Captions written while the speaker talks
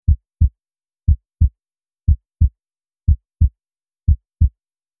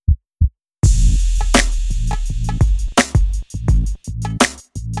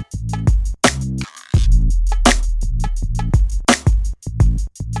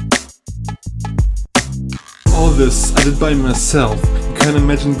this I did by myself. You can't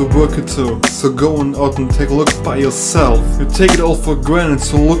imagine the work it took, so go on out and take a look by yourself. You take it all for granted,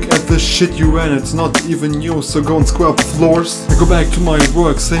 so look at the shit you ran. It's not even you, so go and scrub the floors. I go back to my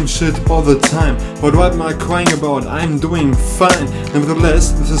work, same shit all the time. What am I crying about? I'm doing fine.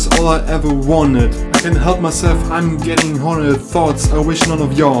 Nevertheless, this is all I ever wanted. I can't help myself, I'm getting haunted thoughts I wish none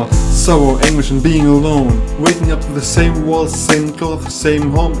of y'all. Sorrow, anguish and being alone. Waking up to the same walls, same clothes, same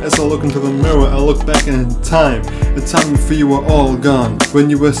home. As I look into the mirror, I look back in time. The time before you were all gone. When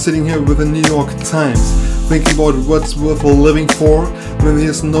you were sitting here with the New York Times, thinking about what's worth living for, when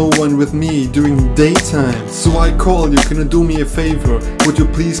there's no one with me during daytime. So I call you, can you do me a favor? Would you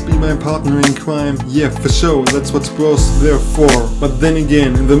please be my partner in crime? Yeah, for sure, that's what bros there for. But then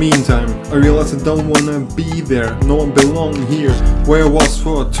again, in the meantime, I realize I don't wanna be there. No one belong here, where I was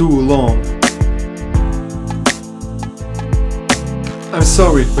for too long. I'm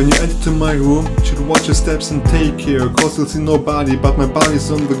sorry, when you enter my room, you should watch your steps and take care, cause you'll see nobody but my body's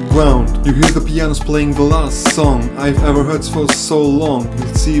on the ground. You hear the pianos playing the last song I've ever heard for so long.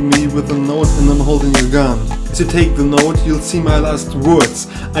 You'll see me with a note and I'm holding a gun. As you take the note, you'll see my last words.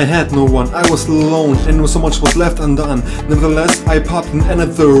 I had no one, I was alone, and so much was left undone. Nevertheless, I popped and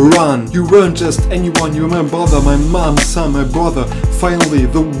ended the run. You weren't just anyone, you were my brother, my mom's son, my brother. Finally,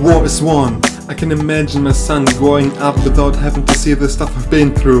 the war is won. I can imagine my son growing up without having to see the stuff I've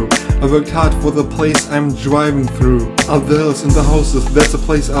been through. I worked hard for the place I'm driving through. Up the hills and the houses, that's the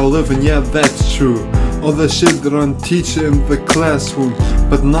place I live in, yeah, that's true. All the shit that I teach you in the classroom.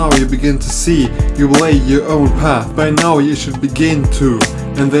 But now you begin to see, you lay your own path. By now you should begin to.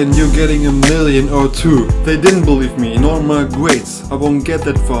 And then you're getting a million or two. They didn't believe me in all my grades. I won't get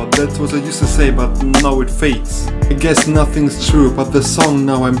that far, that's what I used to say, but now it fades. I guess nothing's true, but the song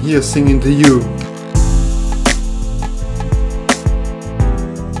now I'm here singing to you.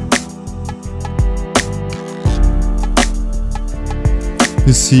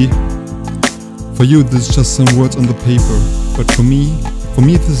 You see, for you this is just some words on the paper, but for me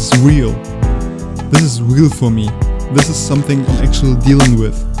this is real. This is real for me. This is something I'm actually dealing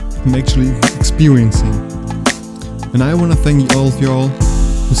with, I'm actually experiencing. And I want to thank all of y'all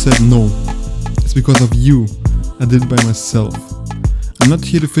who said no. It's because of you I did it by myself. I'm not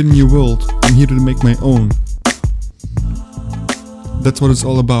here to fit in your world, I'm here to make my own. That's what it's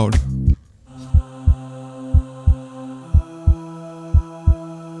all about.